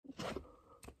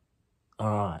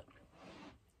Alright,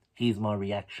 here's my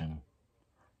reaction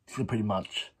to pretty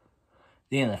much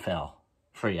the NFL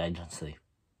free agency.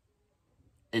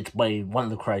 It's been one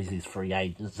of the craziest free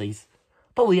agencies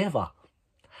probably ever.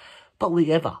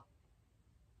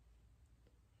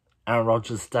 Aaron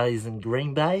Rodgers stays in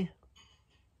Green Bay.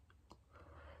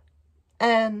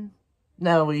 And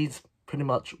now he's pretty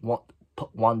much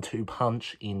 1-2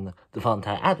 punch in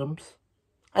Devontae Adams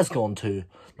has gone to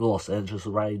the Los Angeles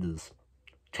Raiders.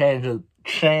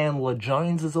 Chandler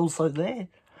Jones is also there.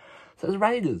 So the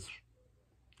Raiders,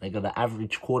 they got an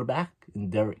average quarterback in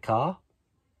Derek Carr.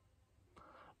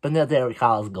 But now Derek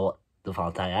Carr's got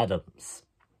Devontae Adams.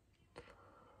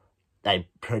 They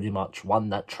pretty much won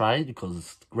that trade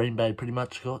because Green Bay pretty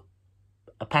much got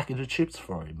a package of chips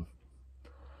for him.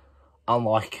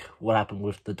 Unlike what happened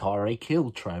with the Tyreek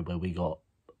Hill trade where we got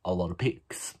a lot of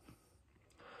picks.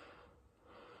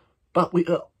 But with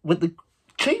the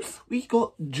Chiefs, we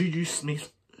got Juju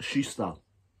Smith-Schuster.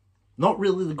 Not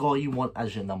really the guy you want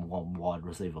as your number one wide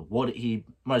receiver. What he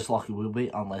most likely will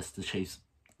be, unless the Chiefs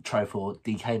trade for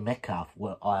DK Metcalf.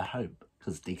 Well, I hope,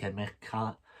 because DK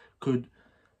Metcalf could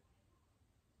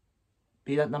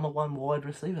be that number one wide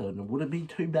receiver. And it wouldn't be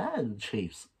too bad, the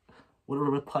Chiefs. What a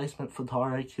replacement for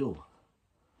Tyreek Hill.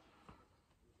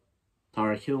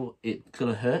 Tyreek Hill, it's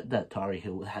going to hurt that Tyreek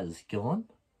Hill has gone.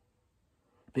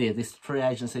 But yeah, this free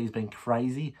agency has been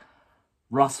crazy.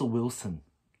 Russell Wilson.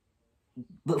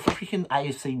 The freaking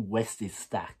AFC West is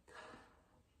stacked.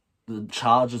 The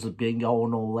Chargers have been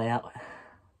going all out.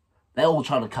 They're all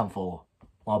trying to come for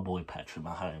my boy Patrick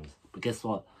Mahomes. But guess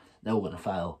what? They're all going to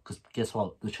fail. Because guess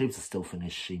what? The Chiefs are still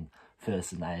finishing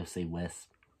first in the AFC West.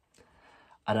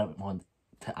 I don't want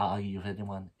to argue with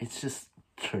anyone. It's just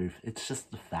truth. It's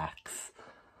just the facts.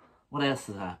 What else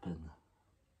has happened?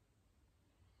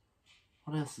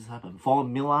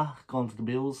 Von Miller gone to the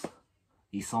Bills.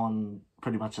 He signed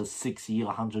pretty much a 6-year,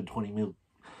 $120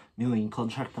 million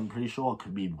contract. I'm pretty sure. I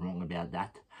could be wrong about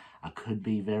that. I could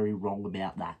be very wrong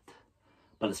about that.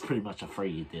 But it's pretty much a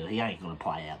 3-year deal. He ain't going to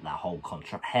play out that whole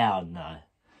contract. How? No.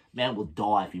 Man will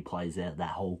die if he plays out that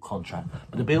whole contract.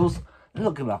 But the Bills, they're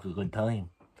looking like a good team.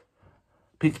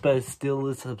 Pittsburgh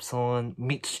Steelers have signed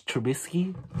Mitch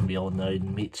Trubisky. We all know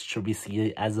Mitch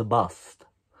Trubisky as a bust.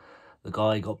 The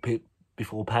guy got picked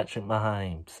before Patrick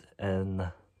Mahomes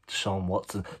and Deshaun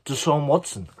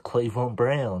Watson, Cleveland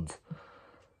Browns.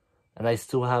 And they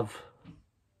still have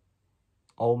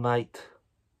old mate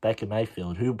Baker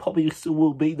Mayfield, who probably still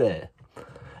will be there.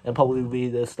 And probably be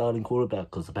their starting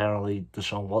quarterback, because apparently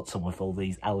Deshaun Watson, with all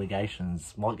these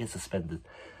allegations, might get suspended.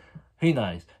 Who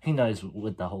knows? Who knows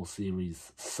with the whole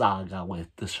series saga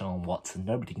with Deshaun Watson?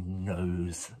 Nobody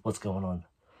knows what's going on.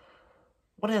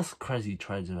 What else crazy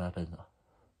trades have happened?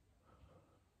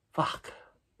 Fuck.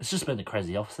 It's just been a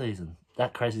crazy offseason.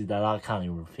 That crazy that I can't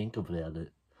even think about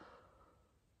it.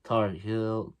 Tyreek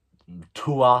Hill,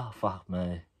 Tua, fuck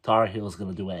me. Tyreek Hill's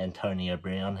going to do an Antonio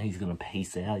Brown. He's going to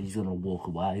peace out. He's going to walk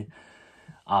away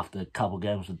after a couple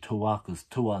games with Tua, because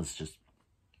Tua's just,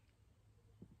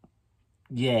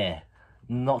 yeah,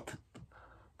 not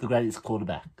the greatest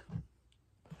quarterback.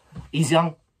 He's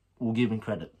young. We'll give him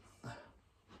credit.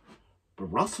 But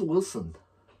Russell Wilson,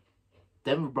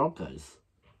 Denver Broncos,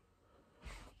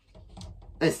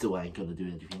 they still ain't going to do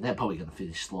anything. They're probably going to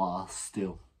finish last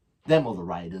still. Them or the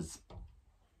Raiders.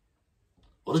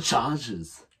 Or the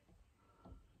Chargers.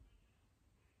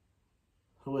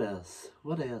 Who else?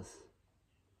 What else?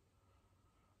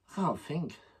 I can't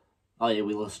think. Oh yeah,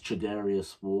 we lost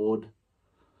Tre'Davious Ward.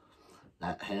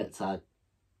 That hurts our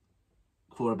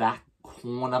corner.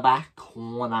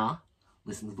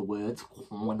 Listen to the words,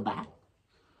 cornerback.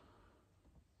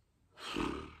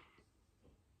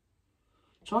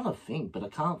 Trying to think, but I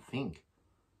can't think.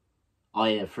 Oh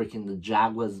yeah, freaking the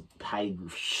Jaguars paid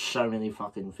so many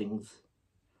fucking things.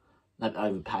 They've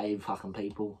overpaid fucking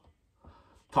people.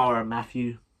 Tyrann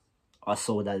Mathieu, I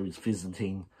saw that he was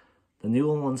visiting the New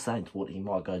Orleans Saints. What he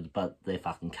might go, but their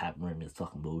fucking cap room is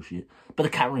fucking bullshit. But the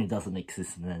cap room doesn't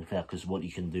exist in the NFL because what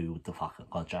you can do with the fucking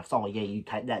contracts. Oh yeah, you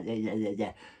take that,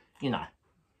 yeah. You know.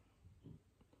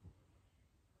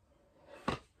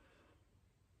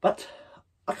 But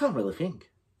I can't really think.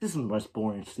 This is the most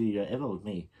boring studio ever with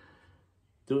me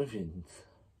doing things.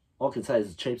 All I can say is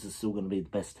the Chiefs are still going to be the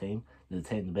best team, the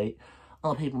team to beat.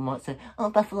 Other people might say,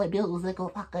 oh, Buffalo Bills, they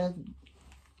got fucking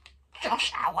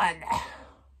Josh Allen.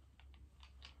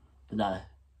 But no,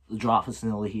 the draft is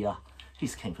nearly here.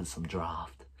 Who's keen for some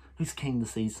draft? Who's keen to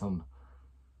see some,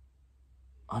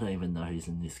 I don't even know who's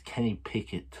in this, Kenny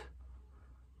Pickett,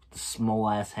 the small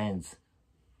ass hands,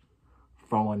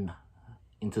 throwing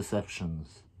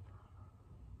interceptions.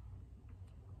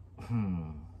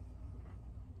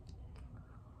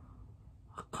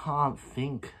 can't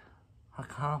think. I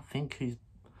can't think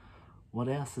what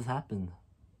else has happened.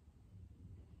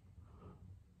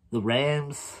 The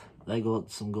Rams, they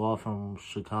got some guy from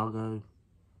Chicago.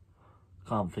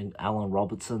 Can't think. Allen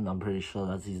Robertson, I'm pretty sure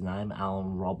that's his name.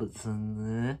 Allen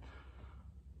Robertson.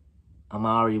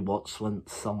 Amari Watts went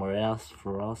somewhere else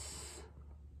for us.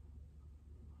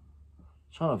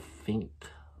 Trying to think.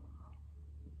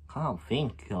 Can't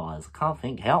think, guys. Can't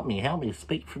think. Help me.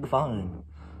 Speak through the phone.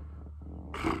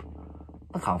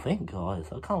 I can't think, guys.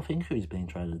 I can't think who's been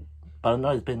traded. But I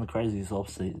know it's been the craziest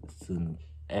offseason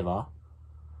ever.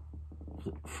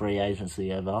 Free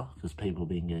agency ever. Because people have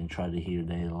been getting traded here and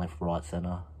there, left, right,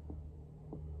 centre.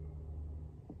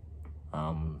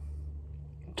 Trying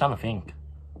to think.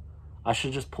 I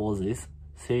should just pause this.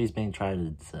 See who's been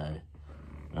traded, so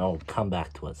I'll come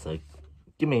back to it. So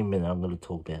give me a minute. I'm going to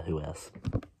talk about who else.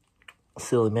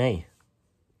 Silly me.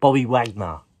 Bobby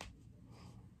Wagner.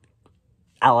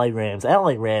 LA Rams,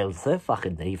 their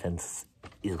fucking defense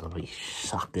is going to be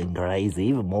fucking crazy,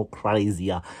 even more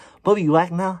crazier. Bobby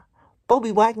Wagner.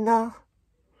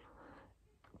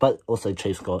 But also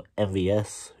Chiefs got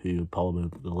MVS, who would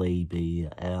probably be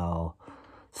our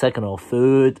second or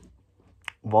third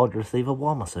wide receiver.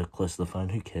 Why am I so close to the phone?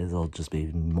 Who cares? I'll just be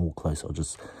even more close. I'll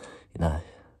just,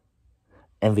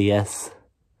 MVS.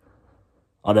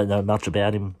 I don't know much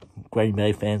about him. Green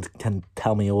Bay fans can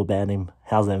tell me all about him.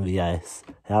 How's MVS?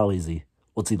 How is he?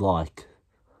 What's he like?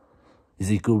 Is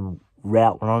he a good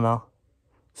route runner?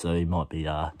 So he might be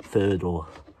third or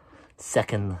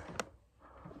second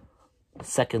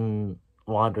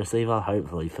wide receiver.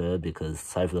 Hopefully third,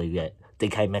 because hopefully you get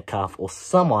DK Metcalf or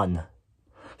someone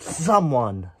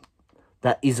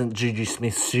that isn't Juju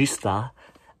Smith-Schuster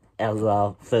as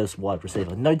our first wide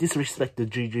receiver. No disrespect to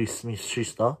Juju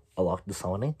Smith-Schuster. I like the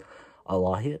signing. I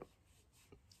like it.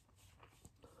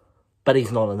 But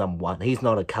he's not a number one. He's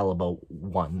not a caliber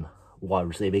one wide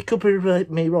receiver. He could prove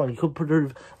me wrong. He could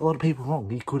prove a lot of people wrong.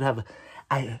 He could have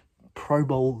a Pro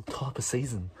Bowl type of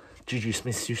season. Juju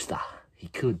Smith-Schuster. He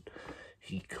could.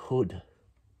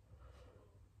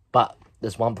 But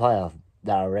there's one player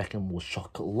that I reckon will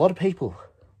shock a lot of people.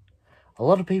 A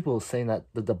lot of people have seen that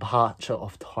the departure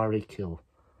of Tyreek Hill.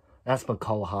 That's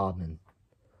McCall Hardman.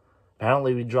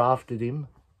 Apparently we drafted him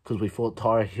because we thought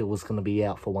Tyreek Hill was going to be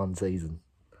out for one season.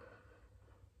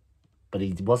 But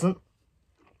he wasn't.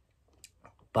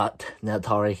 But now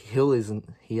Tyreek Hill isn't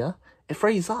here. It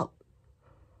frees up.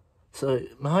 So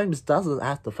Mahomes doesn't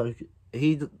have to focus.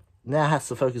 He now has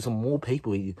to focus on more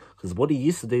people. Because what he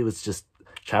used to do was just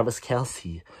Travis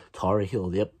Kelce, Tyreek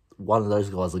Hill. Yep, one of those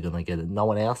guys are going to get it. No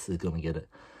one else is going to get it.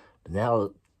 But now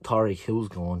Tyreek Hill's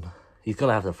gone. He's going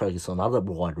to have to focus on other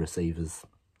wide receivers.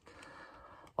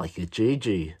 Like a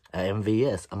Juju, a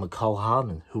MVS, a McCall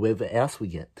Hardman, whoever else we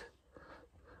get.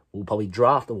 We'll probably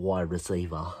draft a wide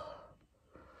receiver.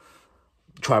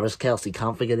 Travis Kelce,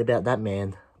 can't forget about that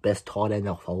man. Best tight end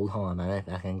of all time, eh?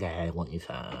 I can get what you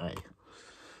say.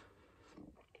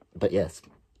 But yes,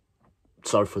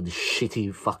 sorry for the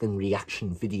shitty fucking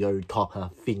reaction video type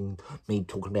of thing, me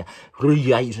talking about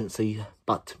free agency,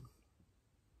 but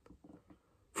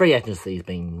free agency has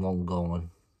been long gone.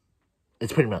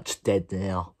 It's pretty much dead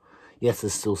now. Yes,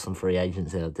 there's still some free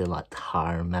agents out there like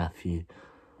Tyrann Mathieu,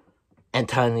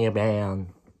 Antonio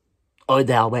Brown,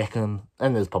 Odell Beckham,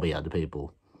 and there's probably other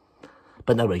people.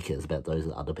 But nobody cares about those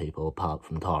other people apart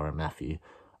from Tyrann Mathieu,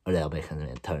 Odell Beckham, and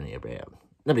Antonio Brown.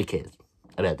 Nobody cares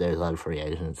about those other free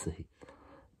agents.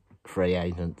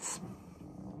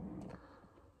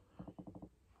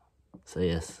 So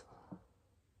yes,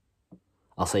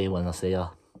 I'll see you when I see you.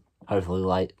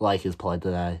 Hopefully Lakers play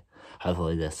today.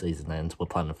 Hopefully their season ends. We're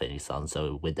playing the Phoenix Suns,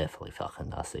 so we're definitely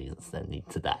fucking our season's ending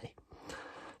today.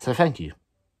 So thank you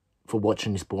for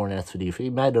watching this boring ass video. If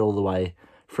you made it all the way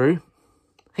through,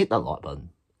 hit that like button.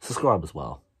 Subscribe as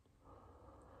well.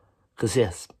 Because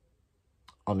yes,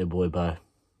 I'm your boy Bo.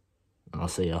 And I'll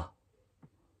see ya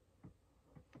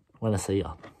when I see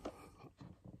ya.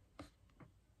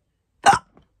 Ah!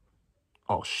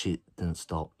 Oh shit, didn't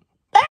stop.